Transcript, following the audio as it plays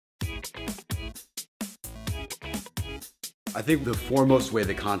I think the foremost way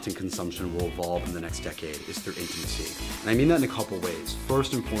that content consumption will evolve in the next decade is through intimacy. And I mean that in a couple ways.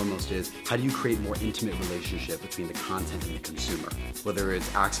 First and foremost is, how do you create more intimate relationship between the content and the consumer? Whether it's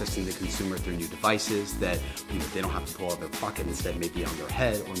accessing the consumer through new devices that they don't have to pull out of their pocket, instead maybe on their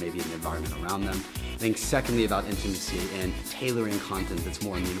head or maybe in the environment around them. I think secondly about intimacy and tailoring content that's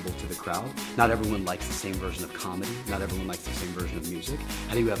more amenable to the crowd. Not everyone likes the same version of comedy. Not everyone likes the same version of music.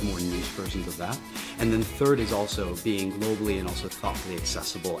 How do you have more niche versions of that? And then third is also being globally and also thoughtfully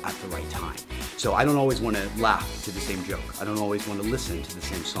accessible at the right time. So I don't always want to laugh to the same joke. I don't always want to listen to the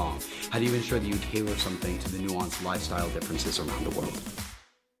same song. How do you ensure that you tailor something to the nuanced lifestyle differences around the world?